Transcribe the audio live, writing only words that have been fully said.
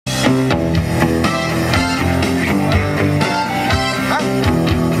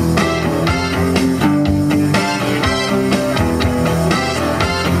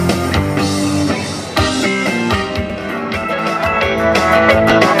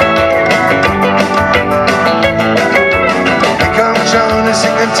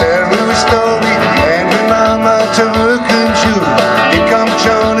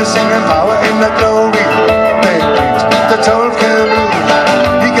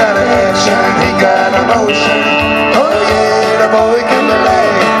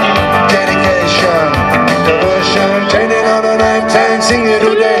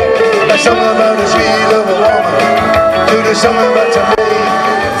someone better me.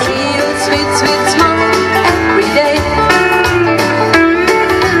 Feel sweet, sweet smile every day.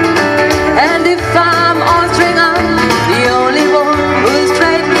 And if I'm altering, I'm the only one who's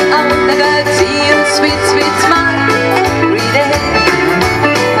straight out. I got feel sweet, sweet smile every day.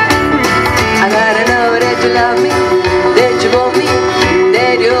 I gotta know that you love me, that you want me,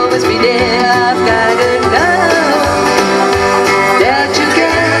 that you always be there. I've gotta know that you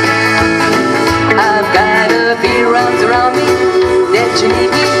care. I've gotta feel arms around me, that you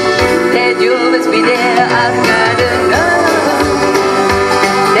need me, that you always be there. I've gotta know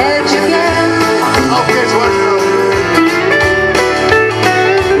that you care. Okay, so let's go.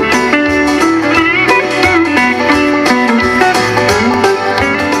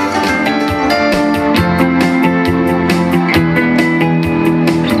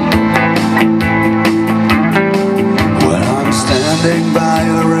 When I'm standing by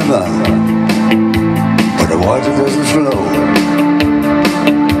the river, but the water doesn't flow,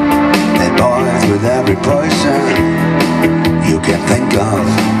 it boils with every poison you can think of.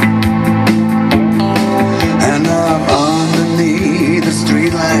 And I'm underneath the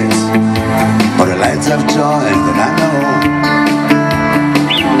streetlights, but the lights have joy that I know.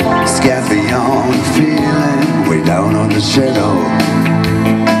 Scared beyond feeling, way down on the shadow.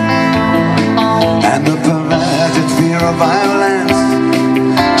 And the perverted fear of violence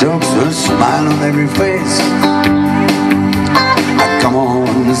jokes a smile on every face. Come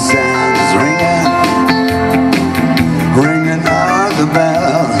on, the sound is ringing, ringing out the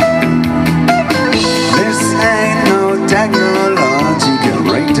bell. This ain't no technological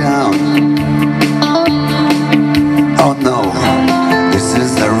breakdown. Oh no, this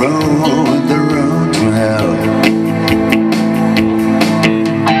is the road to hell.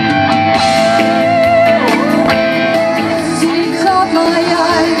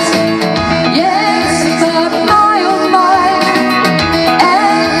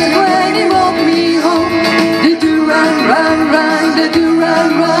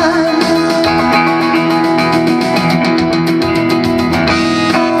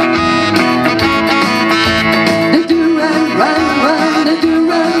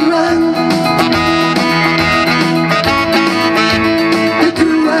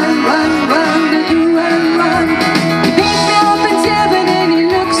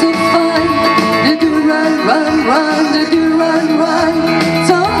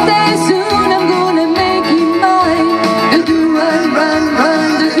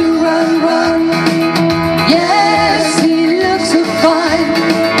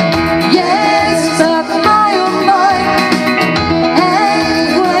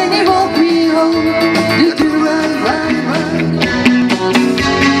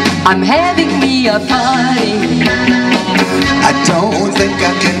 I'm having me a party. I don't think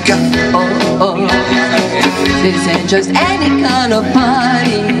I can come. Oh, oh, this ain't just any kind of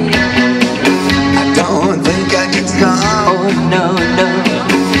party. I don't think I can come. Oh no, no,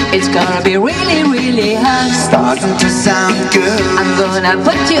 it's gonna be really, really hot. Starting to sound good. I'm gonna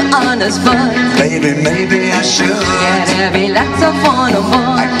put you on the spot. Baby, maybe I should. Yeah, there'll be lots of fun on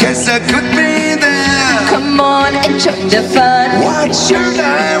board. I guess I could be there. Come on and join the fun. What should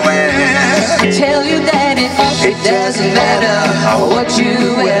I wear? I tell you that it doesn't matter what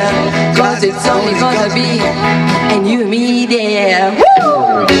you wear, 'cause it's only gonna be and you and me there.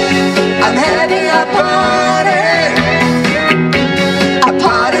 Woo! I'm having a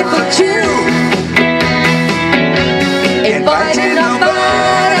party for two. Inviting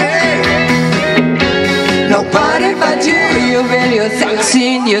nobody but you. You wear your sexy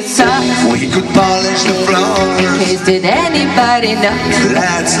in your socks. We could polish the floors. Did anybody know?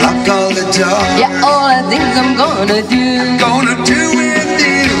 Let's lock all the doors. Yeah, all the things I'm gonna do. Gonna do with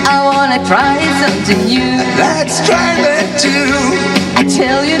you. I wanna try something new. Let's try that too. I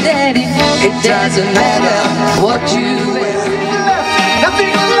tell you that it doesn't matter what you wear.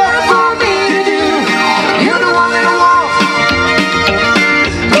 Nothing left for me to do. You're the one that I want.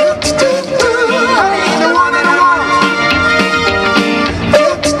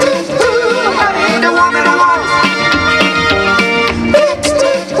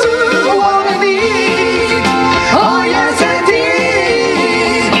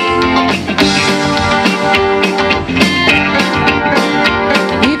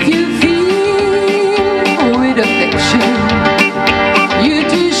 If you feel with affection,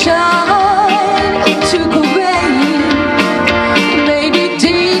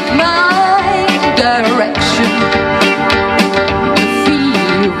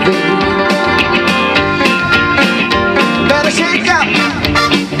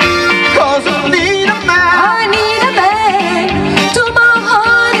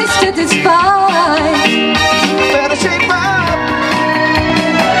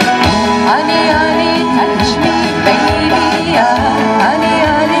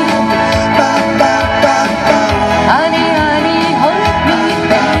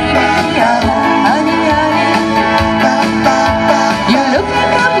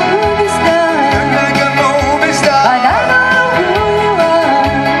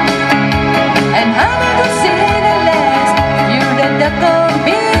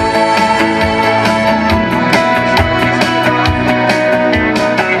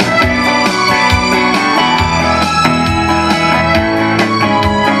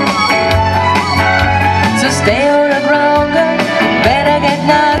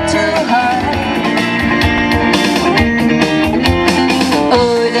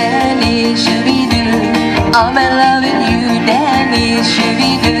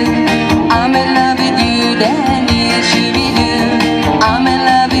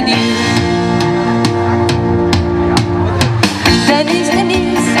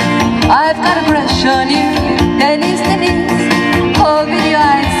 I've got a crush on you. Denise, Denise, oh, with your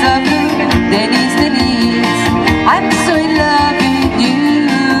eyes so blue. Denise, Denise, I'm so in love with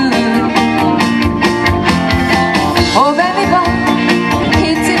you. Oh, baby boy,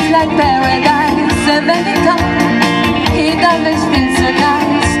 it seems like paradise. And baby come, it always feels so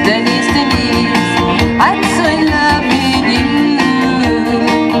nice. Denise, Denise, I'm so in love with you.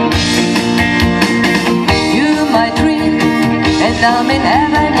 You're my dream, and I'm in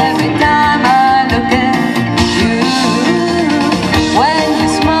heaven every time I look at you. When you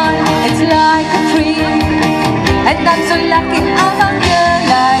smile, it's like a dream, and I'm so lucky I'm a girl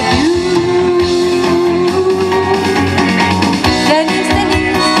like you. Denise,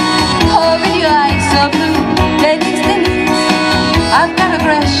 Denise, oh, with your eyes so blue. Denise, Denise, I've got a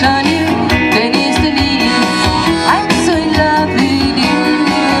crush on you. Denise, Denise, I'm so in love with you.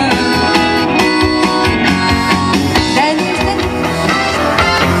 Denise, Denise.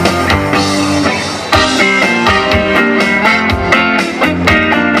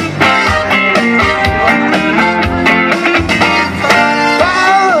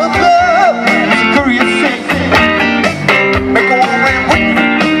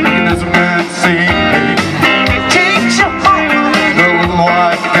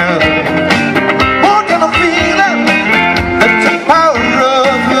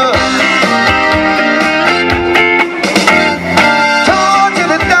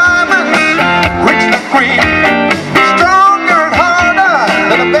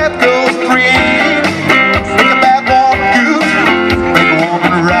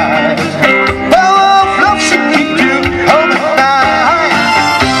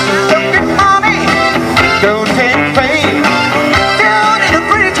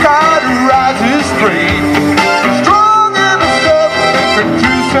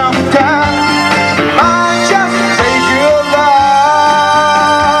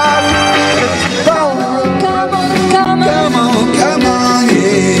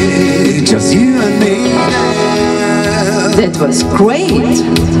 That was great.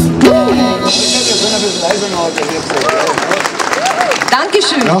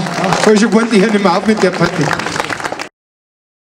 Dankeschön. Ja, voll schon geworden, ich höre nicht mehr auf mit der Partie.